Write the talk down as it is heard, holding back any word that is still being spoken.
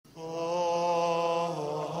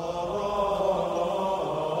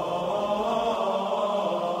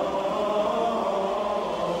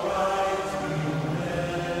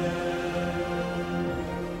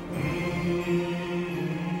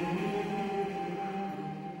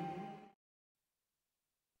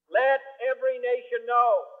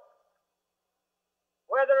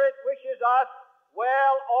us,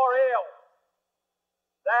 well or ill,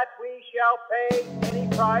 that we shall pay any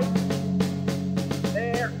price,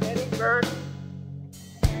 bear any burden,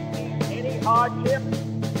 meet any hardship,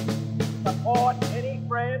 support any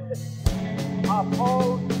friend,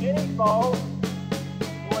 oppose any foe,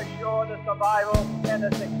 to assure the survival and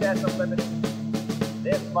the success of liberty.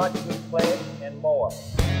 This much we pledge and more.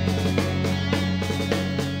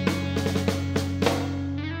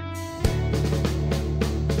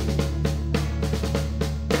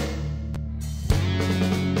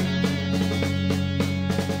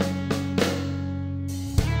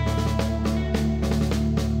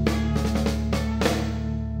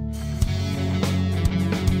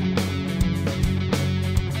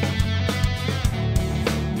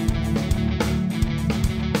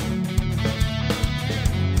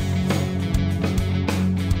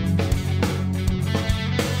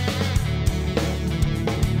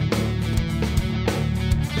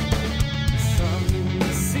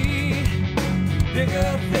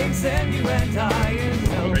 Bigger things than you and I, and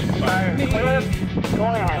help me.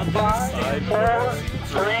 Going on 5, 4,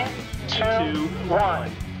 3, 2,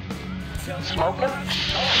 1. Smoking?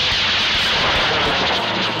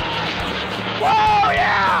 Whoa,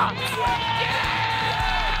 yeah!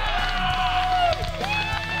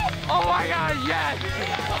 Oh my God, yes!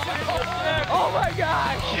 Oh my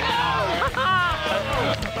gosh!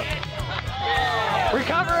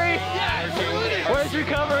 Recovery! Where's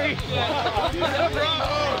recovery?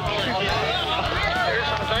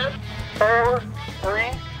 4,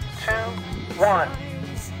 3, 2, 1.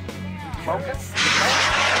 Smoking?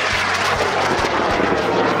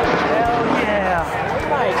 Hell yeah!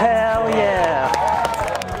 Hell yeah!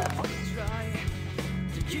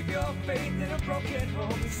 To keep your faith in a broken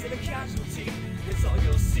home instead of casualty, it's all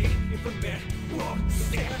you'll see if a man won't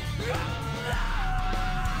stand.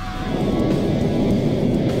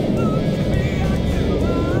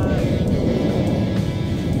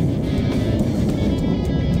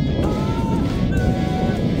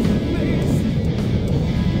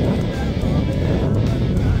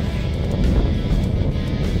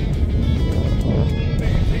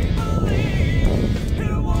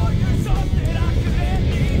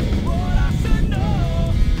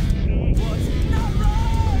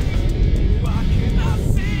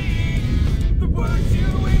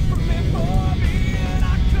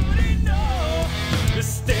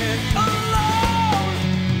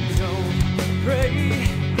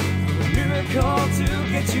 To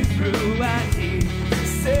get you through, I need to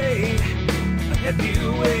say a heavy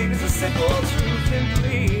weight is a simple truth, and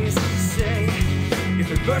please say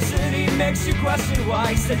if adversity makes you question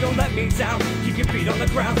why, say don't let me down, keep your feet on the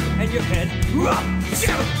ground and your head up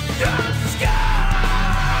to the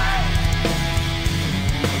sky.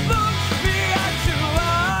 Look me eye to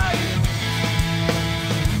eye.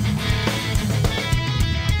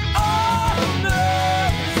 Oh,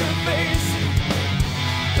 there's a face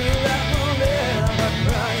that will never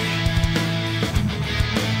cry.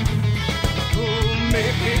 Oh,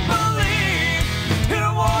 make me believe in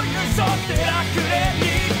a warrior, something I couldn't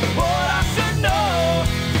need. What I should know,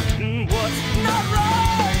 what's not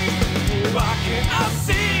right. Why can't I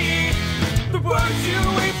see the words you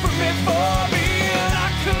wait for?